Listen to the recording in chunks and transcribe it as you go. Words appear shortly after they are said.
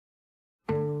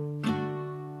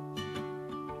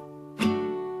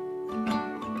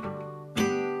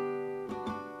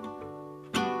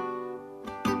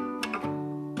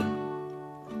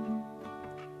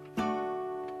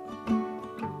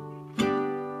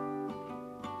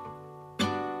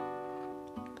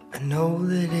know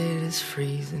that it is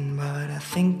freezing, but I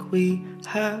think we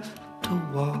have to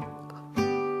walk.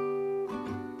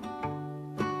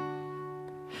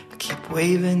 I keep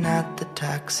waving at the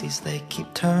taxis, they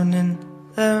keep turning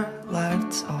their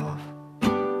lights off.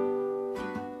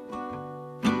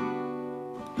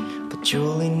 But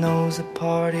Julie knows a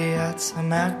party at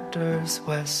some actor's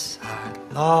West Side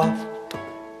loft.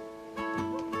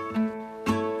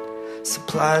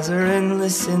 Supplies are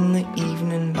endless in the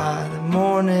evening, by the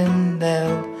morning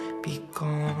they'll be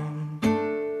gone.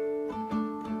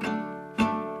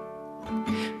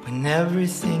 When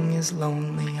everything is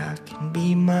lonely, I can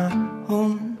be my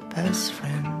own best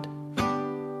friend.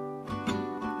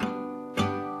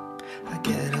 I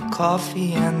get a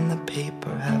coffee and the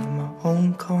paper, have my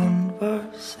own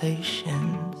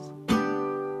conversations.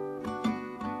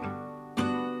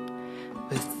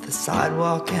 With the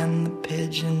sidewalk and the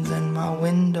pigeons and my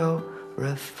window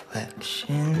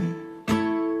reflection.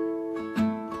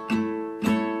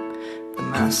 The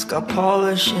mask I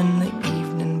polish in the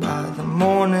evening, by the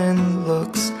morning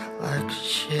looks like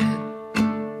shit.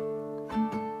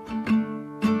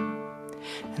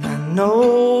 And I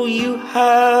know you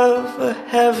have a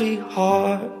heavy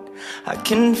heart, I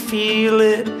can feel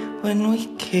it when we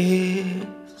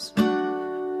kiss.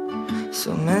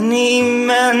 So many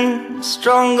men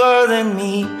stronger than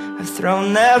me have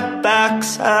thrown their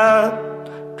backs out,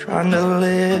 trying to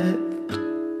lift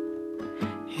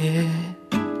it.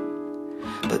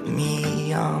 But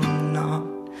me, I'm not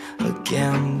a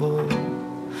gamble.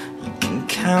 You can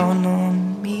count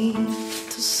on me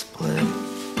to split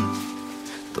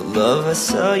the love I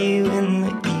sell you in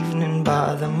the evening,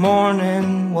 by the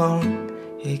morning won't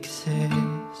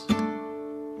exist.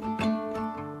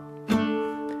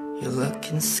 You're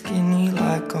looking skinny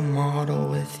like a model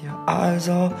with your eyes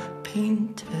all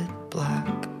painted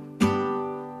black.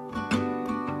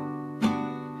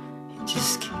 You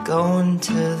just keep going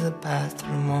to the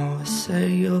bathroom, always say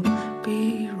you'll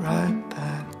be right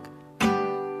back.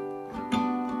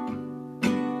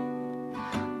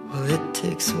 Well, it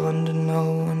takes one to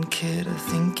know one, kid, I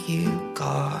think you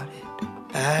got it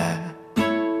bad.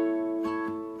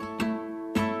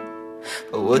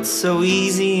 But what's so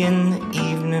easy in the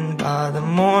evening, by the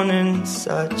morning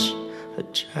such a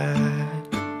drag.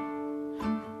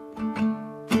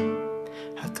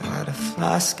 I got a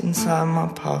flask inside my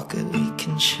pocket, we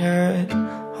can share it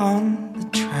on the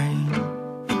train.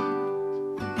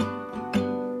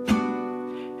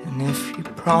 And if you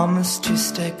promise to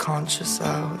stay conscious,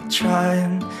 I will try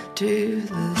and do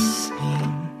the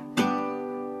same.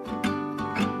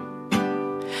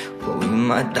 We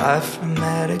might die from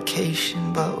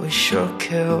medication, but we sure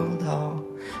killed all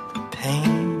the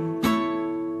pain.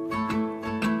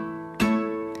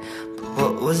 But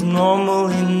what was normal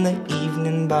in the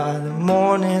evening, by the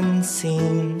morning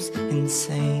seems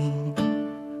insane.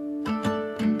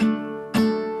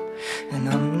 And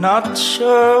I'm not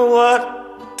sure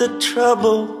what the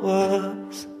trouble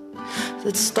was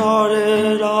that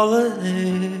started all of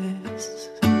this.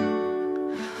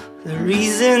 The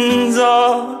reasons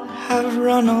all have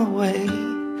run away,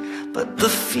 but the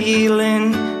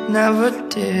feeling never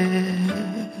did.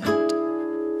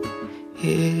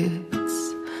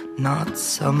 It's not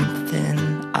something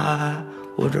I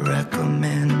would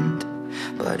recommend,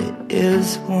 but it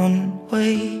is one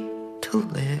way to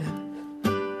live.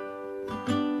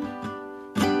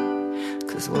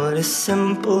 'Cause what is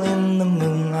simple in the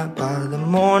moonlight, by the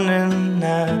morning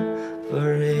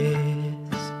never is.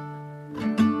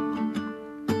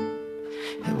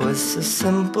 It was so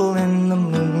simple in the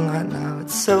moonlight, now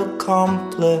it's so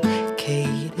complicated.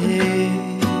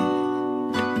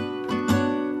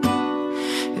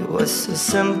 It was so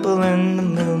simple in the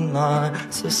moonlight,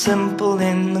 so simple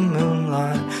in the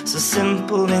moonlight, so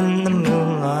simple in the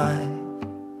moonlight.